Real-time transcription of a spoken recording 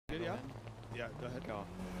Yeah, go ahead. Go.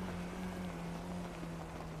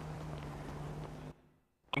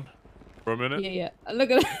 For a minute. Yeah.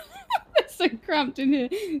 Look at that. It's so cramped in here.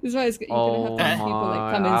 This is why you're gonna have to have people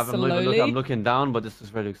like come in slowly. I'm looking down, but this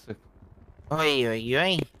is really sick. Oi.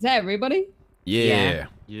 Is that everybody? Yeah.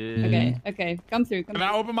 Okay. Come through. Can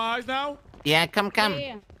I open my eyes now? Yeah, come.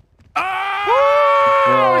 Yeah.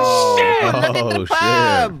 Oh, shit! Look at the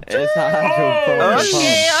pub! It's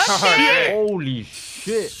Okay. Holy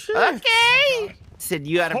shit. Okay. Said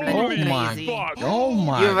you are bloody crazy. Oh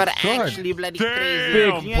my You were god. actually bloody crazy.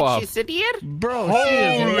 Big Can you actually sit here? Bro,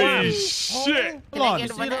 Holy shit! Can I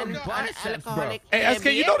get one alcoholic? Hey, SK,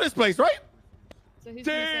 you know this place, right? So who's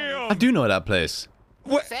Damn! I do know that place.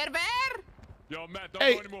 Server? Yo, Matt, don't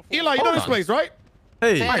Hey, go anymore. Eli, you know this place, right?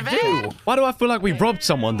 Hey, I do. why do I feel like we robbed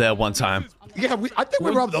someone there one time? Yeah, I think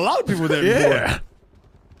we robbed a lot of people there Yeah.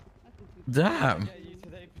 Damn.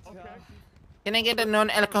 Can I get a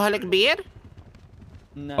non-alcoholic beer?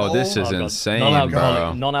 No. Oh, this is insane,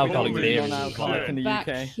 bro. Non-alcoholic beer. Non-alcoholic in the back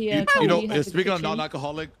UK. here? You know, have the speaking of kitchen.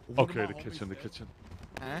 non-alcoholic. Okay, the kitchen.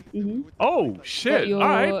 Huh? Oh, shit. your- All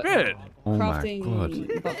right, bet. Oh my Crafting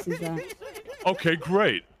god. boxes there. Okay,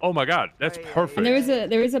 great. Oh my god, that's perfect.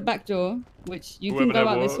 And there is a back door which you can Whoever go that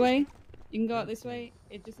out this was. way. You can go out this way.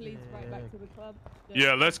 It just leads right back to the club.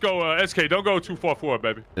 Yeah, let's go. SK, don't go too far forward,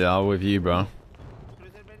 baby. Yeah, I'm with you, bro.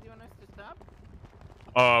 Cruiser, where do you want us to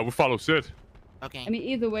stop? We follow Sid. Okay. I mean,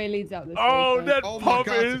 either way leads out this way. Oh, so- that Oh my pump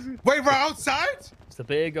God. is. Wait, we're outside? It's the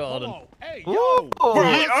beer garden. Oh, hey, yo. Oh, We're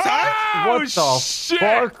outside? Oh, What the shit.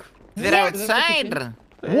 fuck? they're outside.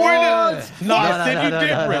 What? No, Sid, you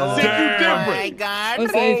different. Sid, you Oh my different. god.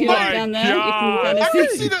 Also, if you Oh look my down there, you can kind I of can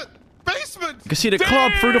see. see the basement. You can see the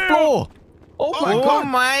club through the floor. Oh my Oh God.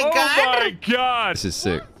 my Oh god. my god. This is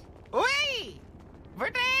sick. Oi.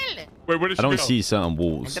 Where the hell? Wait, where did I she don't go? see certain I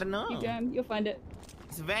walls. don't know. You'll find it.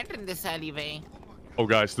 It's wet in this alleyway. Oh,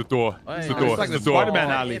 guys, the door. It's the It's door. like It's the the door.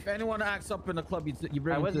 Spider-Man alley. If anyone acts up in the club, you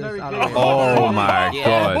bring I them was to this very alleyway. good. Oh my Yeah.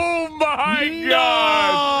 god. Oh my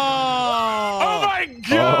god. Oh my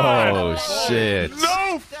god. Oh shit.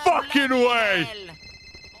 No fucking way.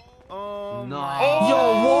 Oh No. my.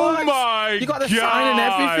 Oh what? my You got the god. sign and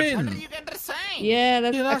How everything. did you get the sign? Yeah,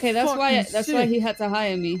 that's Yeah, that's okay. That's fucking why sick. he had to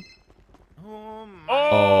hire me. Oh my.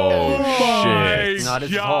 Oh shit. Nah, this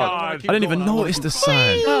is god. hard. I didn't even notice the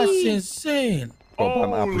sign. That's insane. Oh,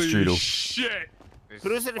 I'm apple Holy strudel. shit.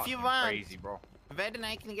 Cruiser, if you want, Crazy, bro. Ved and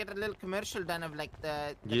I can get a little commercial done of like the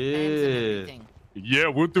bands and Yeah. everything. Yeah,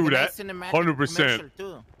 we'll do A that. nice cinematic 100%. commercial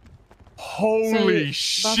too. Holy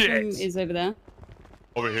So, bathroom shit. is over there.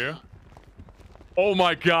 Over here. Oh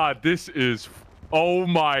my god, this is. Oh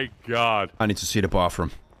my god. I need to see the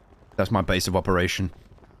bathroom. That's my base of operation.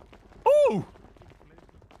 Oh.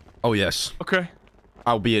 Oh yes. Okay.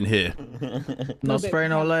 I'll be in here. No spray,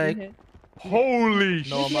 no leg. Holy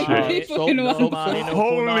No shit. money. Fucking No one. money. No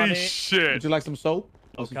Holy money. shit. Would you like some soap?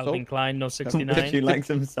 No Some Calvin soap? Klein. No Would 69. you like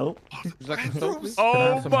some soap? Would you like some soap, please? Oh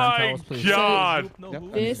some hand my towels, please? god.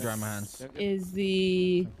 This Dry my hands. is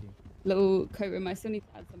the little coat room. I still need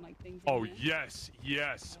to add some like things. in Oh there. yes.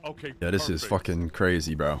 Okay. Yeah, this is perfect. fucking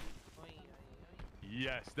crazy, bro.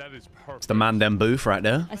 Yes, that is perfect. It's the Mandem booth right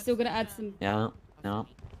there. I still gotta add some. Yeah. No.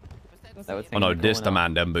 That was Oh no, this the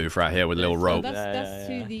Mandem booth right here with a little So rope. that's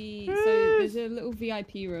Yeah. to the. So there's a little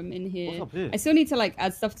VIP room in here. What's up here? I still need to like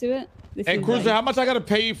add stuff to it. This Hey, is, Cruiser, like- how much I gotta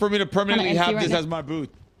pay you for me to permanently empty have right this now. as my booth?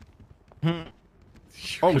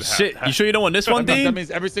 Oh shit! You sure you don't want this one, That Dean?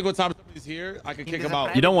 means every single time somebody's here, I can kick them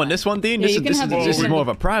out. You don't want this one, Dean? Yeah, This you is can have this this is one. more of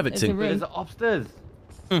a private It's a thing. room. There's upstairs.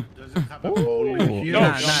 Oh,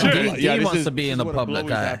 Nah, shit. Dean wants to be in the public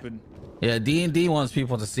eye. Happen. Yeah, D&D wants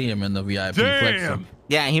people to see him in the VIP. Flex him. damn.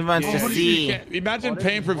 Yeah, he wants to see. Imagine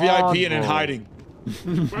paying for VIP and then hiding.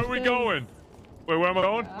 Where are we going? Wait, where am I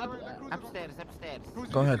going? Upstairs.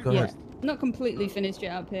 Go ahead, go Yeah, ahead. not completely finished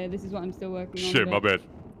yet up here. This is what I'm still working on. Shit, my but bad.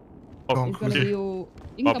 Oh, It's gonna be all.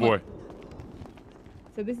 You my can come boy. up.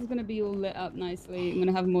 So this is gonna be all lit up nicely. I'm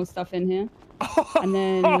gonna have more stuff in here. And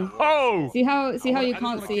then Oh, see how you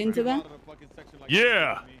can't see into there.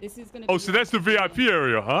 yeah. This is gonna. Oh, be so your that's the office. VIP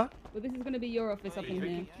area, huh? Well, this is gonna be your office up in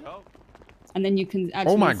here. And then you can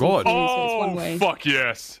actually. my see God. through, so it's one Oh, way. fuck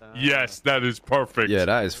yes. Yes, that is perfect. Yeah,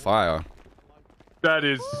 that is fire. That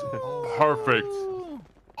is perfect.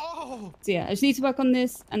 Oh, So yeah, I just need to work on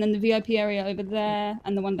this, and then the VIP area over there,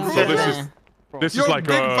 and the one down So there. this You're is a like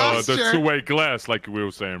big the bastard. two-way glass, like we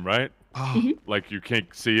were saying, right? Mm-hmm. Like you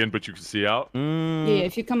can't see in, but you can see out. Yeah,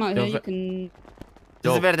 if you come out here, you can.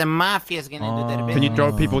 This is where the mafia is gonna do their Can you business.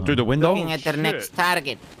 throw people through the window? Looking at their shit. next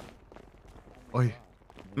target. Oi.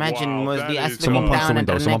 Imagine Wow, was that the is, ass Someone looking punch the down at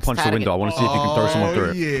window. the Someone next punch the window. I target. want to see if you can throw someone through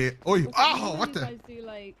it. Yeah. Oh, Also, oh, what you the? guys do,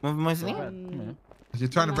 like, Muslim? You're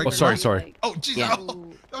trying to break Oh, the sorry, glass? sorry. Oh, jeez. Yeah.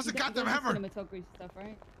 Oh, that was a you goddamn guys do hammer. cinematography stuff,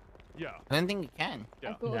 right? Yeah. I don't think you can.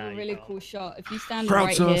 Yeah. I've got a really cool shot. If you stand Crowd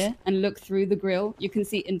right surf. here and look through the grill, you can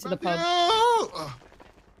see into the pub. Oh,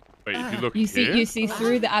 Wait, if you look You see, here? you see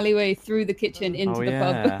through the alleyway, through the kitchen, into Oh, the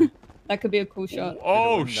yeah. pub. That could be a cool shot.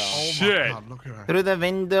 Oh, my shit. God, look at her. Through the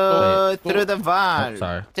window, through the wall.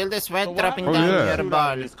 sorry. Till the sweat So dropping why- down yeah. your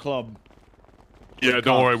ball. This club. Yeah,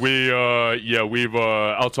 don't worry. We've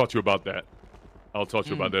I'll talk to you about that. I'll talk to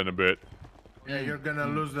you about that in a bit. Yeah, you're gonna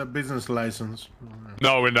lose the business license.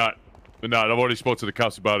 No, we're not. We're not. I've already spoke to the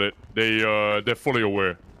cops about it. They're fully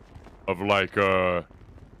aware of like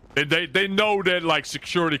they know that like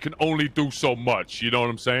security can only do so much. You know what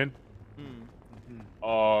I'm saying?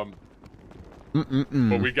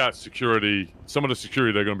 But we got security. Some of the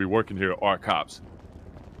security that are gonna be working here are cops.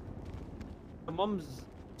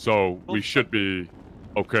 So we should be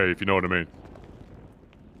okay, if you know what I mean.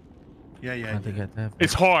 Yeah, yeah. How'd they get there?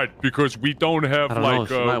 It's hard because we don't have I don't know, like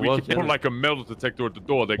she might we work can put in- like a metal detector at the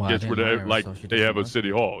door that Well, I gets didn't where hire they her, like so she they doesn't have a work. city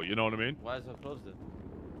hall. You know what I mean? Why is it closed then?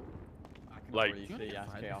 Like, You only get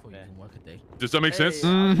fired before you can work a day. does that make sense?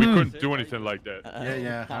 Hey, We couldn't do anything like that. Yeah,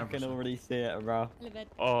 yeah, I can 100%. already see it, bro.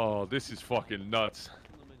 Oh, this is fucking nuts.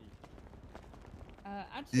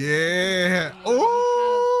 Actually, Yeah. we have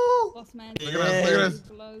Oh. Boss Man, Look at us, look at us.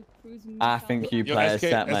 Below, Cruise I South think you South. play a SK,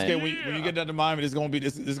 set, SK, mate. when you get that to Miami, this is gonna be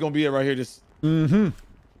this is gonna be it right here. Just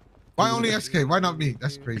Why only SK? Why not me?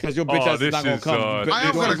 That's crazy. because your bitch Oh, ass is this not gonna is, come. I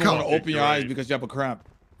am gonna come. Open your eyes Great. because you have a cramp.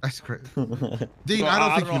 That's crazy. Dean, So I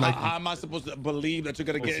don't think know you like how me. am I supposed to believe that you're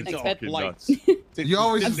gonna get into a Fucking flight? nuts. You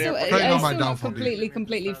always I'm sit still, there I'm praying on still my not downfall, Dean.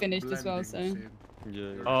 completely finished as well, so.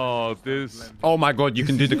 Oh, this. Oh my god, you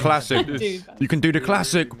can do the classic. Dude, You can do the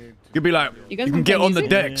classic. You'll be like, You you guys can wanna get play on the music?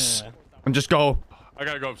 decks and just go, I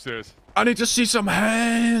gotta go upstairs. I need to see some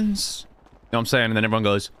hands. You know what I'm saying? And then everyone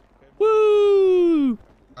goes, woo.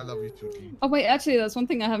 I love you too, Dean. Oh wait, actually, that's one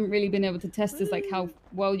thing I haven't really been able to test is like how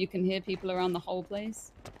well you can hear people around the whole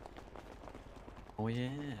place. Oh, yeah.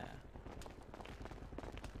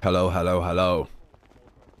 Hello, hello, hello.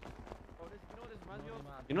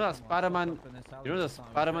 You know that Spider-Man? You know the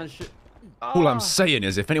Spider-Man shit? All I'm saying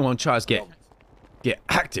is, if anyone tries to get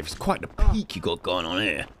active, it's quite the peak you got going on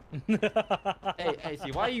here. Hey,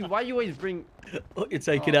 see, why you always bring? You're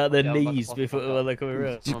taking out their yeah, I was about to knees fuck before up. they're coming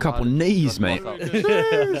around. Just a couple knees, mate.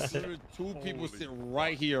 Two people sit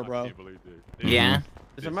right here, bro. Yeah.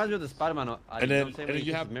 This reminds me of the Spider-Man. And then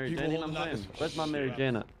you have Mary people Jane. You know holding what I'm out saying? this Where's my Mary shit.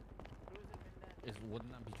 Jane at?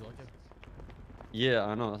 Wouldn't that be Georgia? Yeah,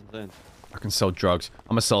 I know. That's what I'm saying. I can sell drugs. I'm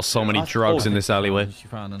gonna sell so many drugs in this alleyway. She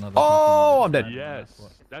found another Oh, fucking- I'm dead. Yes,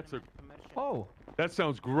 that's a. Oh. That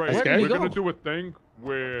sounds great. Okay. We're gonna do a thing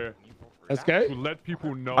where SK? to let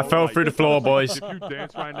people know. I fell like, through the floor, boys. If you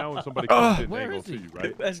dance right now and somebody comes in, they Where ain't gonna is see he? you,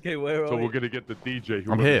 right? SK, where are So we? we're gonna get the DJ I'm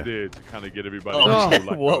whoever here. did to kind of get everybody. Oh, to,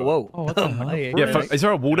 like, whoa, whoa. Oh, what the hell? Hey, Yeah, hey. is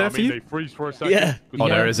there a wall you know there what I for mean? you? They freeze for a second. Yeah. Oh,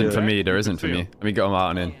 there Yeah. isn't for me. You There can isn't for see me. 'em. Let me go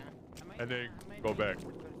out and in. And then go back.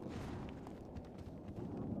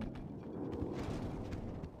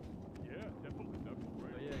 Yeah, definitely,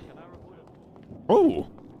 right? Oh, Oh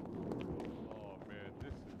man, this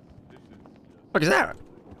is what is that?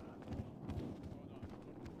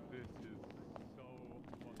 so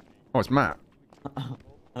Oh, it's Matt.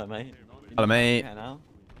 Hello, mate. Hello, mate. Yeah, now.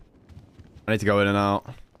 I need to go in and out.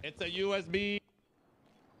 It's a USB.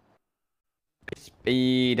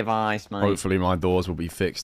 Speed device, mate. Hopefully my doors will be fixed